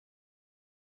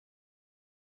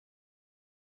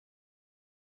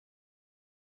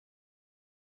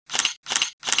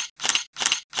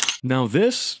Now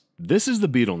this is the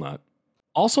betel nut,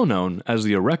 also known as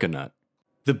the areca nut.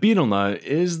 The betel nut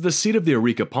is the seed of the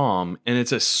areca palm, and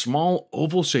it's a small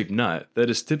oval-shaped nut that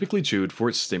is typically chewed for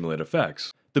its stimulant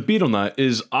effects. The betel nut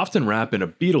is often wrapped in a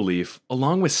betel leaf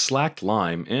along with slacked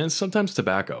lime and sometimes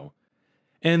tobacco.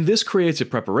 And this creates a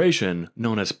preparation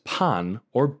known as pan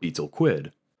or betel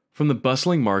quid. From the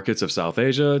bustling markets of South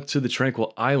Asia to the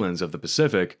tranquil islands of the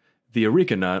Pacific, the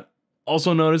areca nut,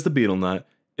 also known as the betel nut,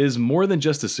 is more than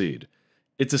just a seed.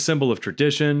 It's a symbol of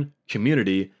tradition,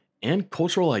 community, and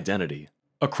cultural identity.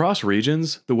 Across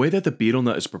regions, the way that the betel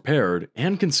nut is prepared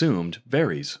and consumed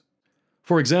varies.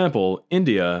 For example,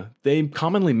 India, they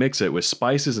commonly mix it with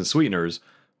spices and sweeteners,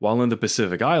 while in the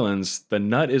Pacific Islands, the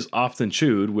nut is often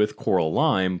chewed with coral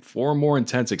lime for a more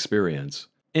intense experience.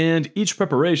 And each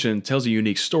preparation tells a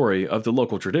unique story of the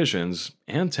local traditions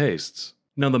and tastes.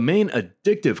 Now, the main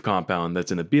addictive compound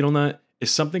that's in the betel nut is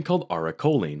something called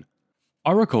arecoline.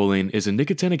 Arecoline is a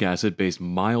nicotinic acid-based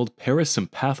mild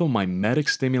parasympathomimetic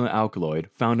stimulant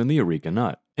alkaloid found in the areca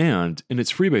nut, and in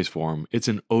its freebase form, it's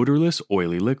an odorless,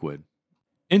 oily liquid.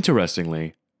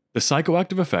 Interestingly, the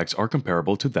psychoactive effects are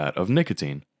comparable to that of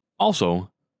nicotine.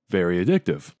 Also, very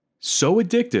addictive. So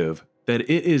addictive that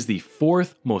it is the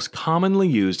fourth most commonly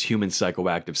used human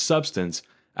psychoactive substance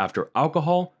after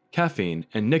alcohol, caffeine,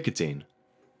 and nicotine.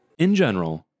 In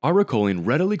general, arecoline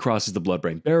readily crosses the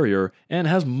blood-brain barrier and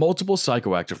has multiple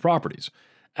psychoactive properties,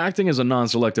 acting as a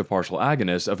non-selective partial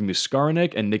agonist of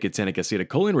muscarinic and nicotinic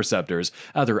acetylcholine receptors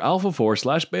at their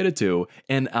alpha-4/beta-2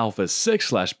 and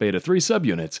alpha-6/beta-3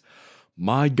 subunits.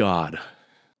 My god.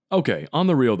 Okay, on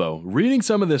the real though, reading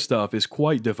some of this stuff is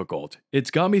quite difficult.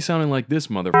 It's got me sounding like this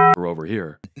motherfucker over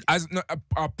here.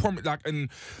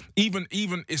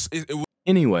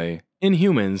 Anyway, in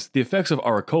humans, the effects of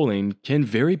arecoline can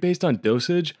vary based on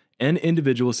dosage and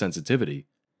individual sensitivity.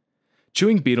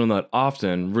 Chewing betel nut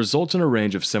often results in a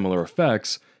range of similar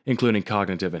effects, including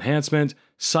cognitive enhancement,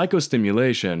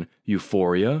 psychostimulation,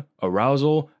 euphoria,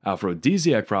 arousal,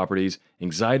 aphrodisiac properties,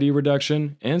 anxiety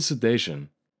reduction, and sedation.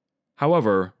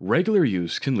 However, regular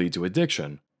use can lead to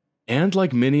addiction. And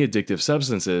like many addictive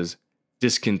substances,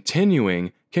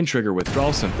 discontinuing can trigger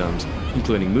withdrawal symptoms,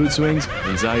 including mood swings,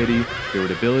 anxiety,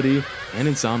 irritability, and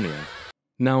insomnia.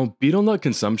 Now, betel nut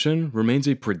consumption remains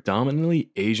a predominantly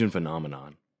Asian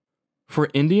phenomenon. For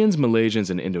Indians,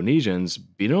 Malaysians, and Indonesians,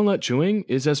 betel nut chewing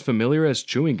is as familiar as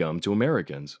chewing gum to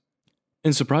Americans.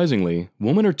 And surprisingly,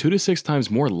 women are 2 to 6 times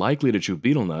more likely to chew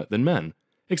betel nut than men,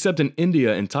 except in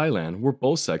India and Thailand, where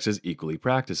both sexes equally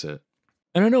practice it.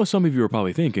 And I know some of you are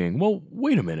probably thinking, well,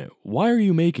 wait a minute, why are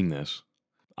you making this?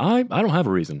 I don't have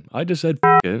a reason. I just said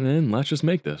f it and let's just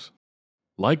make this.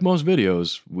 Like most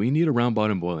videos, we need a round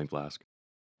bottom boiling flask.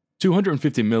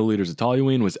 250 milliliters of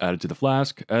toluene was added to the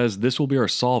flask, as this will be our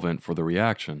solvent for the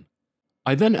reaction.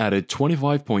 I then added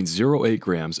 25.08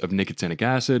 grams of nicotinic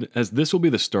acid, as this will be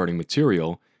the starting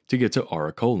material to get to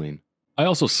arecoline. I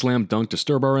also slam dunked a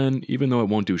stir bar in, even though it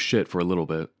won't do shit for a little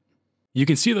bit. You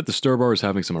can see that the stir bar is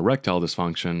having some erectile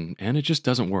dysfunction, and it just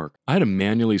doesn't work. I had to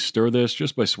manually stir this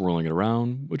just by swirling it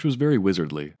around, which was very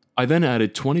wizardly. I then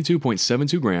added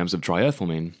 22.72 grams of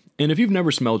triethylamine, and if you've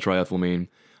never smelled triethylamine,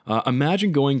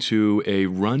 imagine going to a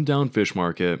rundown fish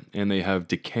market and they have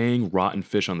decaying, rotten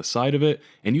fish on the side of it,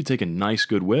 and you take a nice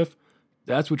good whiff.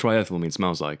 That's what triethylamine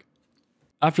smells like.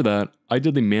 After that, I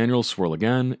did the manual swirl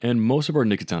again, and most of our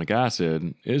nicotinic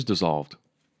acid is dissolved.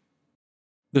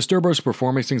 The stir bar's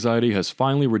performance anxiety has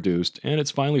finally reduced, and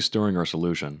it's finally stirring our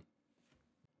solution.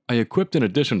 I equipped an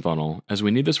addition funnel, as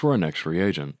we need this for our next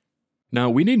reagent. Now,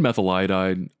 we need methyl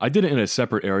iodide. I did it in a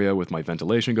separate area with my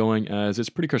ventilation going, as it's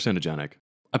pretty carcinogenic.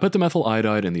 I put the methyl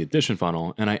iodide in the addition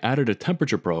funnel, and I added a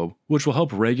temperature probe, which will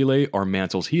help regulate our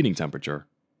mantle's heating temperature.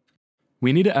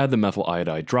 We need to add the methyl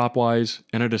iodide dropwise,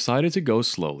 and I decided to go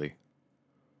slowly.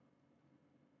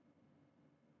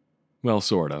 Well,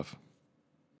 sort of.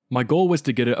 My goal was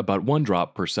to get it about 1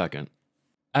 drop per second.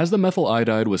 As the methyl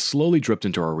iodide was slowly dripped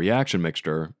into our reaction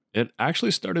mixture, it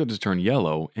actually started to turn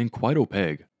yellow and quite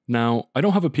opaque. Now, I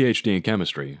don't have a PhD in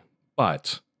chemistry,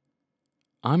 but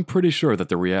I'm pretty sure that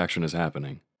the reaction is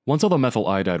happening. Once all the methyl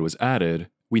iodide was added,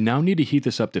 we now need to heat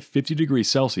this up to 50 degrees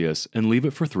Celsius and leave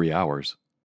it for 3 hours.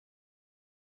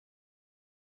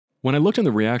 When I looked in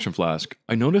the reaction flask,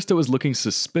 I noticed it was looking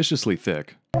suspiciously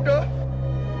thick.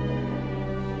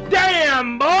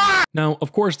 Damn, boy! Now,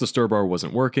 of course the stir bar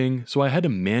wasn't working, so I had to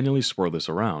manually swirl this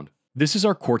around. This is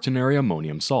our quaternary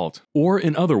ammonium salt, or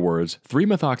in other words,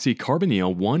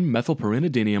 3-methoxycarbonyl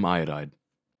 1-methylpyridinium iodide.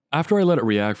 After I let it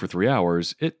react for 3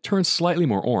 hours, it turns slightly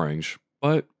more orange,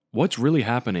 but what's really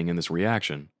happening in this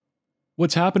reaction?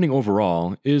 What's happening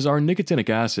overall is our nicotinic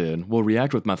acid will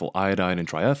react with methyl iodide and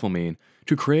triethylamine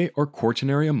to create our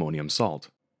quaternary ammonium salt.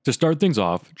 To start things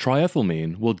off,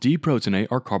 triethylamine will deprotonate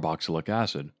our carboxylic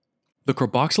acid. The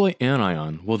carboxylate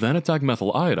anion will then attack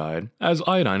methyl iodide, as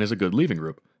iodine is a good leaving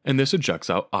group, and this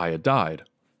ejects out iodide.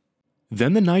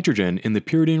 Then the nitrogen in the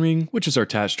pyridine ring, which is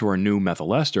attached to our new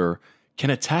methyl ester,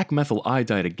 can attack methyl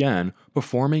iodide again,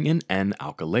 performing an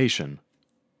N-alkylation.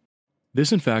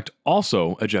 This in fact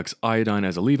also ejects iodine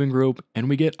as a leaving group, and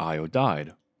we get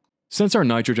iodide. Since our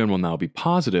nitrogen will now be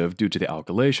positive due to the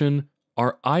alkylation,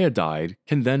 our iodide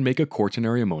can then make a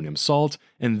quaternary ammonium salt,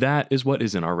 and that is what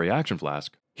is in our reaction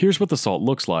flask. Here's what the salt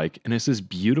looks like, and it's this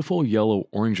beautiful yellow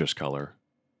orangish color.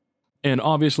 And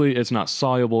obviously it's not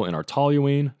soluble in our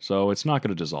toluene, so it's not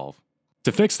going to dissolve.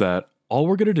 To fix that, all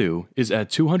we're going to do is add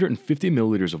 250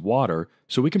 milliliters of water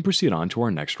so we can proceed on to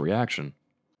our next reaction.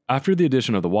 After the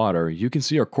addition of the water, you can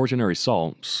see our quaternary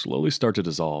salt slowly start to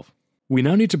dissolve. We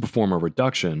now need to perform a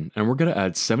reduction, and we're going to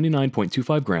add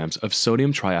 79.25 grams of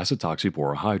sodium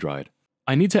triacetoxyborohydride.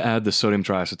 I need to add the sodium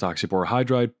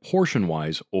triacetoxyborohydride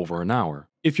portion-wise over an hour.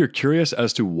 If you're curious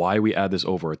as to why we add this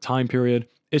over a time period,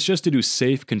 it's just to do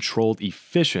safe, controlled,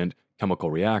 efficient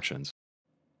chemical reactions.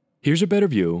 Here's a better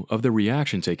view of the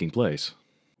reaction taking place.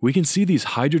 We can see these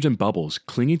hydrogen bubbles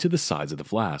clinging to the sides of the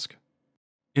flask.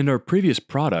 And our previous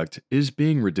product is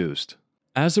being reduced.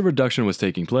 As the reduction was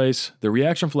taking place, the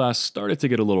reaction flask started to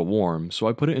get a little warm, so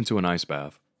I put it into an ice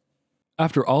bath.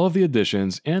 After all of the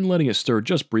additions and letting it stir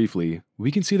just briefly,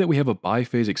 we can see that we have a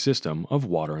biphasic system of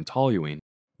water and toluene.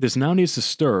 This now needs to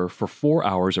stir for 4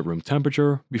 hours at room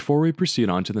temperature before we proceed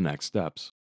on to the next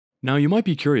steps. Now you might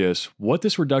be curious what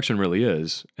this reduction really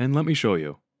is, and let me show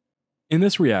you. In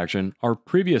this reaction, our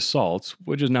previous salts,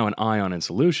 which is now an ion in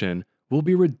solution, will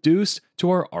be reduced to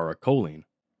our Arecoline.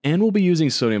 And we'll be using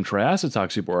sodium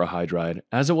triacetoxyborohydride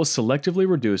as it will selectively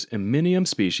reduce iminium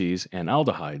species and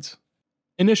aldehydes.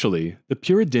 Initially, the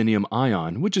pyridinium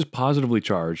ion, which is positively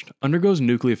charged, undergoes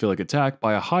nucleophilic attack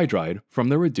by a hydride from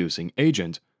the reducing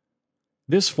agent.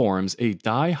 This forms a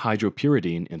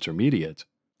dihydropyridine intermediate.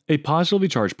 A positively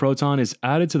charged proton is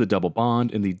added to the double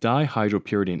bond in the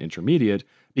dihydropyridine intermediate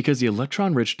because the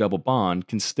electron-rich double bond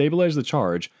can stabilize the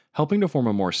charge, helping to form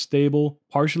a more stable,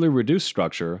 partially reduced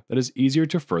structure that is easier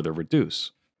to further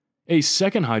reduce. A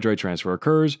second hydride transfer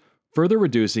occurs, further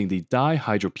reducing the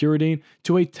dihydropyridine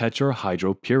to a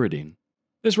tetrahydropyridine.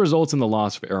 This results in the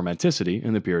loss of aromaticity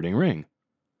in the pyridine ring,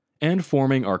 and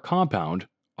forming our compound,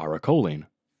 Arecoline.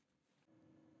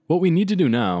 What we need to do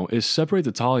now is separate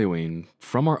the toluene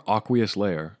from our aqueous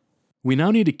layer. We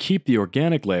now need to keep the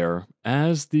organic layer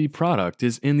as the product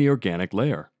is in the organic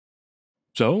layer.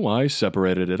 So I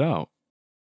separated it out.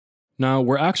 Now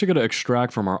we're actually going to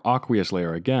extract from our aqueous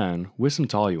layer again with some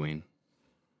toluene.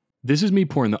 This is me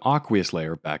pouring the aqueous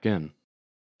layer back in.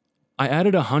 I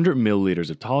added 100 milliliters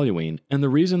of toluene, and the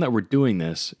reason that we're doing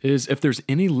this is if there's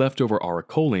any leftover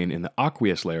Arecoline in the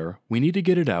aqueous layer, we need to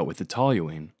get it out with the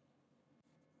toluene.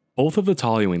 Both of the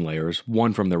toluene layers,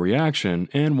 one from the reaction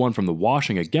and one from the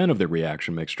washing again of the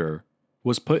reaction mixture,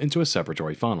 was put into a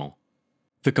separatory funnel.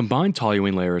 The combined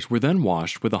toluene layers were then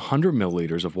washed with 100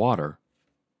 milliliters of water.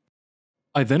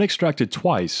 I then extracted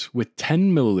twice with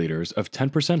 10 milliliters of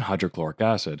 10% hydrochloric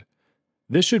acid.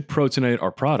 This should protonate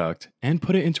our product and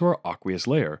put it into our aqueous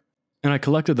layer, and I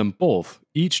collected them both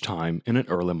each time in an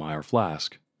Erlenmeyer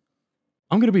flask.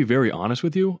 I'm going to be very honest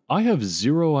with you, I have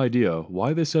zero idea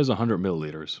why this says 100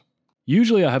 milliliters.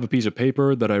 Usually I have a piece of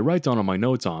paper that I write down on my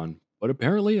notes on, but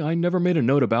apparently I never made a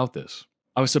note about this.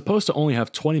 I was supposed to only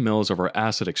have 20 mils of our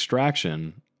acid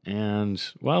extraction, and,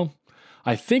 well,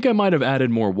 I think I might have added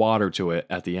more water to it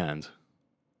at the end.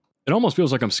 It almost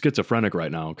feels like I'm schizophrenic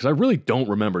right now, because I really don't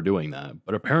remember doing that,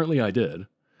 but apparently I did.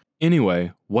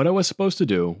 Anyway, what I was supposed to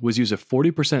do was use a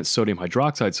 40% sodium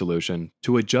hydroxide solution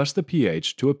to adjust the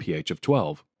pH to a pH of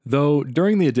 12. Though,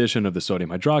 during the addition of the sodium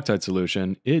hydroxide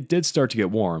solution, it did start to get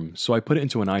warm, so I put it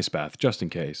into an ice bath just in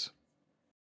case.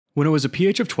 When it was a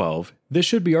pH of 12, this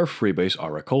should be our freebase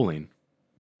Arecoline,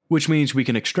 which means we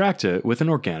can extract it with an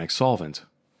organic solvent.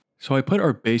 So I put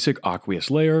our basic aqueous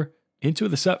layer into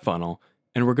the set funnel,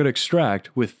 and we're going to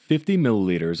extract with 50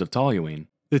 milliliters of toluene.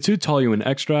 The two toluene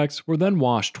extracts were then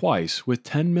washed twice with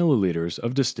 10 milliliters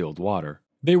of distilled water.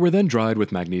 They were then dried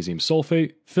with magnesium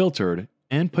sulfate, filtered,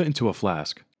 and put into a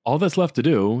flask. All that's left to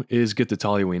do is get the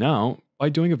toluene out by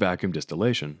doing a vacuum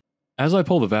distillation. As I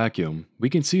pull the vacuum, we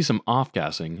can see some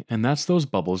off-gassing, and that's those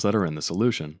bubbles that are in the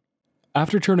solution.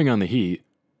 After turning on the heat,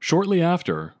 shortly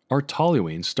after, our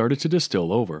toluene started to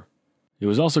distill over. It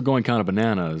was also going kind of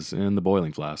bananas in the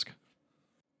boiling flask.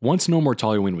 Once no more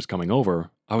toluene was coming over,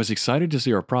 I was excited to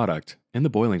see our product in the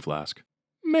boiling flask.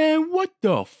 Man, what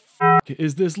the f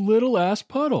is this little ass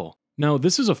puddle? Now,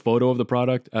 this is a photo of the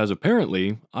product, as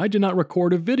apparently I did not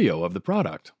record a video of the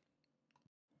product.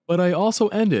 But I also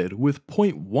ended with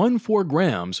 0.14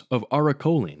 grams of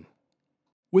Arecoline,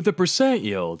 with a percent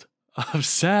yield of,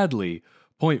 sadly,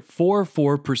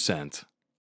 0.44%.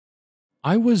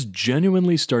 I was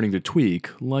genuinely starting to tweak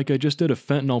like I just did a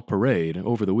fentanyl parade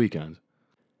over the weekend.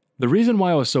 The reason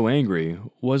why I was so angry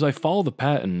was I followed the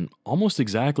patent almost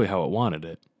exactly how it wanted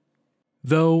it.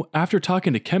 Though, after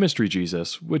talking to Chemistry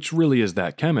Jesus, which really is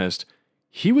that chemist,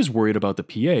 he was worried about the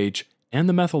pH and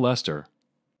the methyl ester.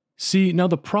 See, now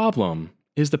the problem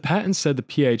is the patent said the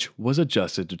pH was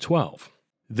adjusted to 12.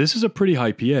 This is a pretty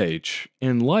high pH,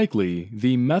 and likely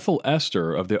the methyl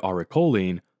ester of the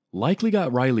Arecoline likely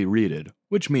got Riley reeded,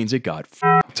 which means it got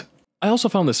f***ed. I also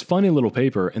found this funny little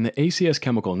paper in the ACS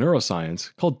Chemical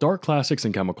Neuroscience called Dark Classics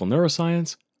in Chemical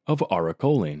Neuroscience of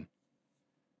Arecoline,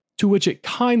 to which it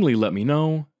kindly let me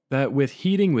know that with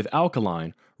heating with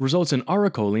alkaline results in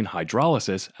Arecoline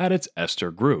hydrolysis at its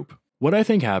ester group. What I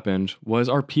think happened was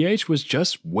our pH was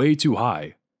just way too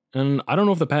high, and I don't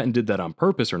know if the patent did that on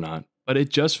purpose or not, but it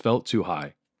just felt too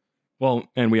high. Well,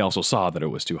 and we also saw that it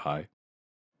was too high.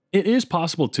 It is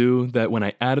possible too that when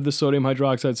I added the sodium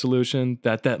hydroxide solution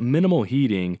that minimal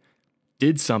heating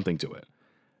did something to it.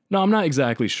 Now, I'm not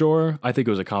exactly sure. I think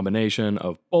it was a combination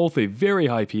of both a very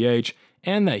high pH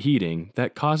and that heating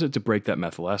that caused it to break that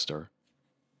methyl ester.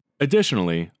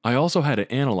 Additionally, I also had it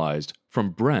analyzed from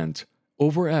Brent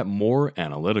over at More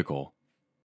Analytical.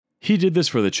 He did this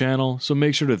for the channel, so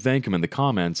make sure to thank him in the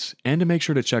comments and to make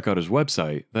sure to check out his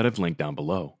website that I've linked down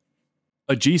below.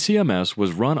 A GCMS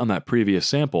was run on that previous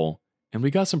sample, and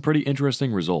we got some pretty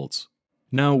interesting results.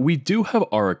 Now, we do have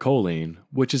Arecoline,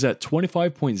 which is at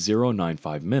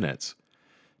 25.095 minutes.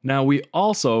 Now, we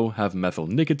also have methyl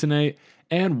nicotinate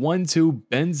and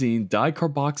 1,2-benzene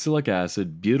dicarboxylic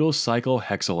acid butyl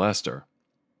cyclohexylester.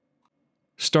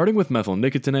 Starting with methyl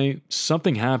nicotinate,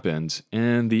 something happened,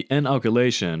 and the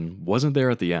N-alkylation wasn't there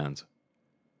at the end.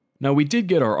 Now, we did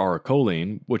get our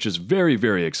Arecoline, which is very,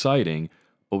 very exciting,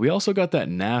 but we also got that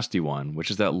nasty one, which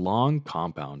is that long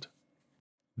compound.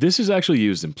 This is actually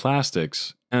used in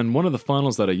plastics, and one of the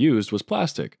funnels that I used was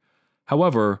plastic.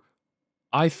 However,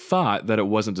 I thought that it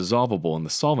wasn't dissolvable in the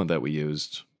solvent that we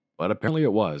used, but apparently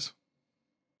it was.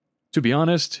 To be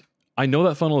honest, I know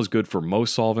that funnel is good for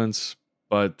most solvents,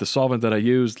 but the solvent that I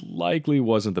used likely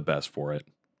wasn't the best for it.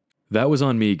 That was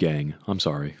on me, gang. I'm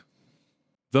sorry.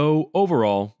 Though,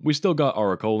 overall, we still got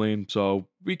Arecoline, so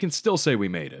we can still say we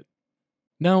made it.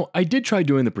 Now, I did try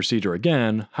doing the procedure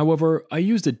again, however, I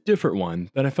used a different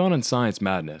one that I found on Science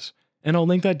Madness, and I'll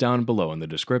link that down below in the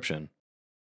description.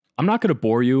 I'm not going to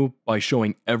bore you by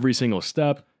showing every single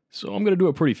step, so I'm going to do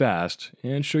it pretty fast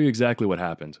and show you exactly what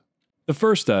happened. The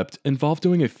first step involved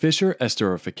doing a Fischer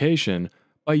esterification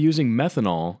by using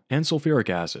methanol and sulfuric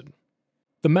acid.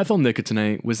 The methyl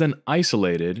nicotinate was then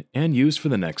isolated and used for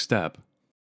the next step.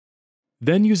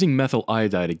 Then using methyl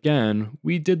iodide again,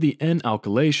 we did the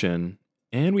N-alkylation,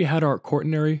 and we had our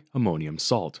quaternary ammonium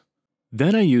salt.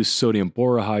 Then I used sodium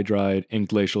borohydride and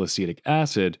glacial acetic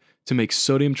acid to make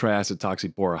sodium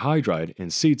triacetoxy borohydride in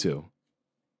situ,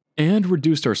 and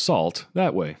reduced our salt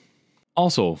that way.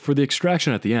 Also, for the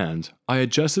extraction at the end, I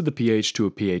adjusted the pH to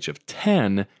a pH of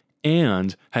 10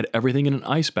 and had everything in an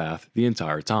ice bath the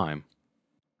entire time.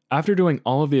 After doing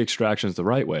all of the extractions the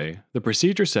right way, the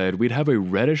procedure said we'd have a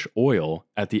reddish oil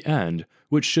at the end,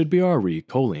 which should be our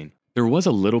Arecoline. There was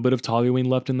a little bit of toluene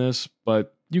left in this,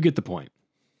 but you get the point.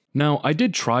 Now, I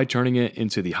did try turning it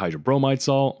into the hydrobromide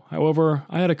salt, however,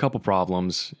 I had a couple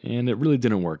problems, and it really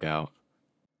didn't work out.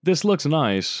 This looks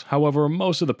nice, however,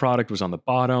 most of the product was on the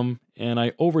bottom, and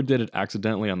I overdid it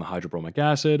accidentally on the hydrobromic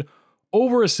acid,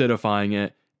 over-acidifying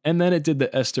it, and then it did the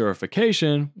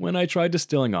esterification when I tried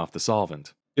distilling off the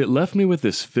solvent. It left me with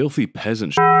this filthy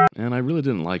peasant shit, and I really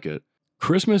didn't like it.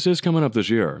 Christmas is coming up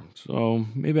this year, so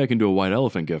maybe I can do a white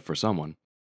elephant gift for someone.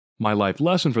 My life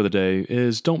lesson for the day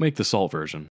is don't make the salt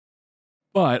version.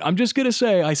 But I'm just gonna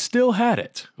say I still had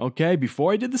it, okay?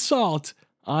 Before I did the salt,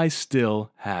 I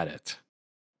still had it.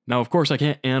 Now, of course, I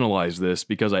can't analyze this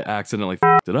because I accidentally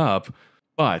f***ed it up,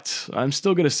 but I'm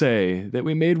still gonna say that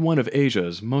we made one of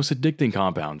Asia's most addicting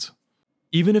compounds.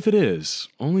 Even if it is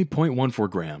only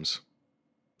 0.14 grams.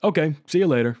 Okay, see you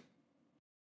later.